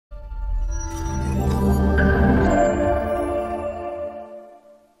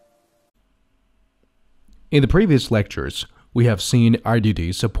In the previous lectures, we have seen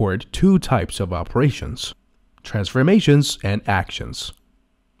RDD support two types of operations: transformations and actions.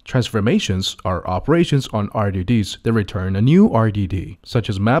 Transformations are operations on RDDs that return a new RDD, such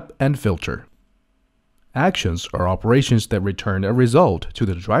as map and filter. Actions are operations that return a result to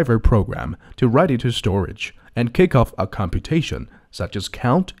the driver program to write it to storage and kick off a computation, such as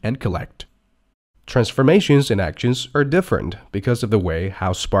count and collect. Transformations and actions are different because of the way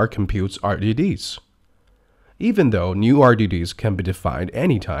how Spark computes RDDs. Even though new RDDs can be defined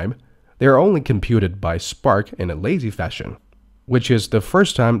anytime, they are only computed by Spark in a lazy fashion, which is the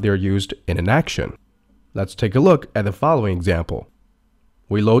first time they are used in an action. Let's take a look at the following example.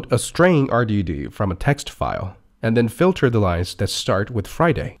 We load a string RDD from a text file and then filter the lines that start with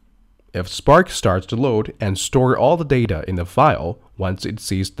Friday. If Spark starts to load and store all the data in the file once it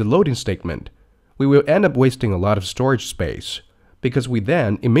sees the loading statement, we will end up wasting a lot of storage space because we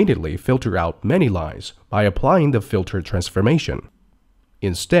then immediately filter out many lines by applying the filter transformation.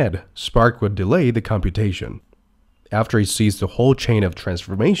 Instead, Spark would delay the computation. After it sees the whole chain of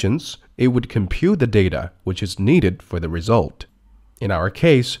transformations, it would compute the data which is needed for the result. In our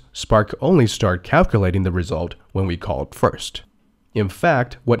case, Spark only starts calculating the result when we call it first. In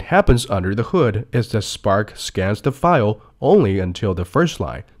fact, what happens under the hood is that Spark scans the file only until the first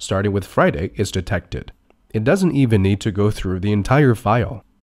line, starting with Friday, is detected. It doesn't even need to go through the entire file.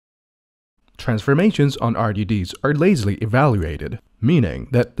 Transformations on RDDs are lazily evaluated, meaning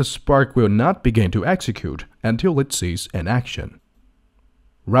that the Spark will not begin to execute until it sees an action.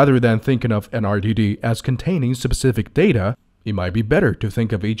 Rather than thinking of an RDD as containing specific data, it might be better to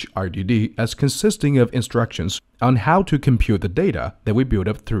think of each RDD as consisting of instructions on how to compute the data that we build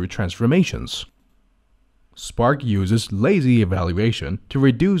up through transformations. Spark uses lazy evaluation to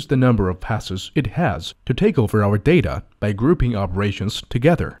reduce the number of passes it has to take over our data by grouping operations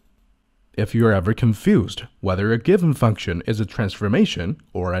together. If you are ever confused whether a given function is a transformation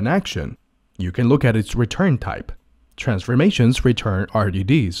or an action, you can look at its return type. Transformations return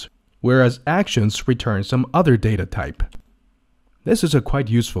RDDs, whereas actions return some other data type. This is a quite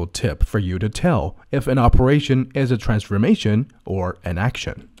useful tip for you to tell if an operation is a transformation or an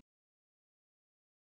action.